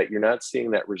 is that you're not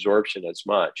seeing that resorption as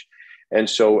much. And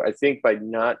so I think by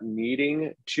not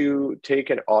needing to take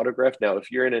an autograft, now, if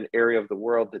you're in an area of the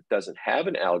world that doesn't have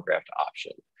an allograft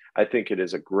option, I think it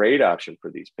is a great option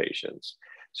for these patients.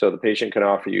 So the patient can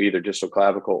offer you either distal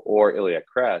clavicle or iliac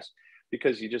crest,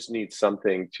 because you just need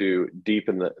something to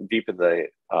deepen the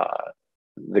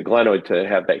glenoid to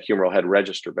have that humeral head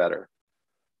register better.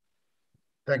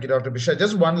 Thank you, Dr. Bishai.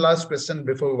 Just one last question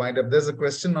before we wind up. There's a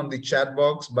question on the chat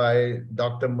box by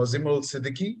Dr. Mozimul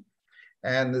Siddiqui.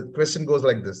 And the question goes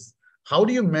like this. How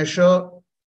do you measure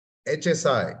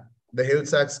HSI, the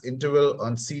Hill-Sachs interval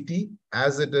on CT,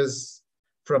 as it is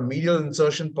from medial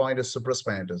insertion point to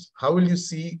supraspinatus? How will you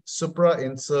see supra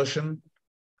insertion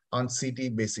on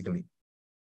CT basically?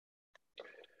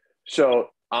 So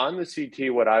on the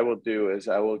CT, what I will do is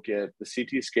I will get the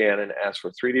CT scan and ask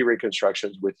for 3D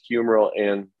reconstructions with humeral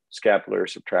and scapular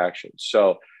subtraction.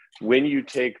 So when you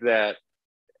take that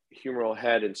humeral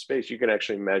head in space, you can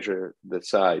actually measure the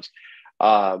size.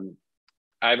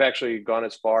 I've actually gone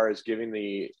as far as giving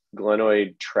the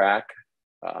Glenoid track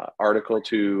article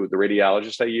to the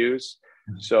radiologist I use.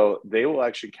 So they will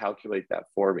actually calculate that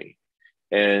for me.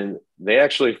 And they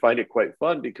actually find it quite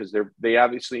fun because they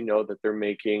obviously know that they're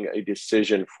making a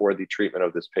decision for the treatment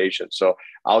of this patient. So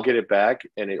I'll get it back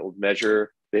and it'll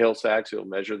measure the Hill-Sachs, it'll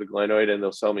measure the Glenoid, and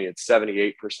they'll tell me it's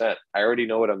 78%. I already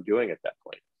know what I'm doing at that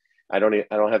point. I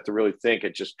don't have to really think.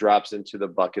 It just drops into the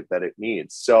bucket that it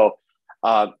needs. So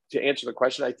to answer the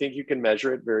question, I think you can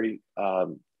measure it very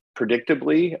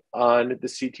predictably on the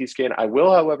CT scan. I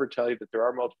will, however, tell you that there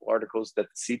are multiple articles that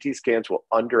the CT scans will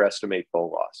underestimate bone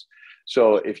loss.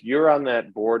 So if you're on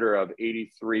that border of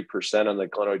 83% on the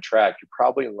glenoid tract, you're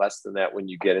probably less than that when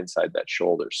you get inside that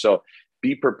shoulder. So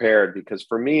be prepared, because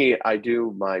for me, I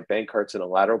do my bank carts in a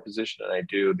lateral position and I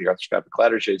do the arthroscopic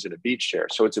ladder shades in a beach chair.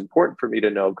 So it's important for me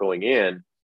to know going in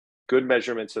good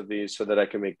measurements of these so that I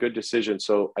can make good decisions,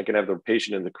 so I can have the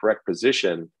patient in the correct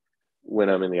position when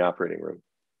I'm in the operating room.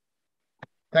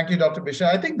 Thank you, Dr. Bishai.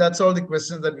 I think that's all the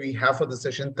questions that we have for the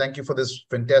session. Thank you for this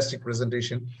fantastic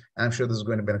presentation. I'm sure this is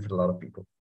going to benefit a lot of people.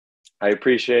 I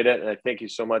appreciate it. And I thank you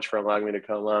so much for allowing me to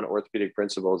come on Orthopedic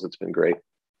Principles. It's been great.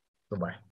 Bye-bye.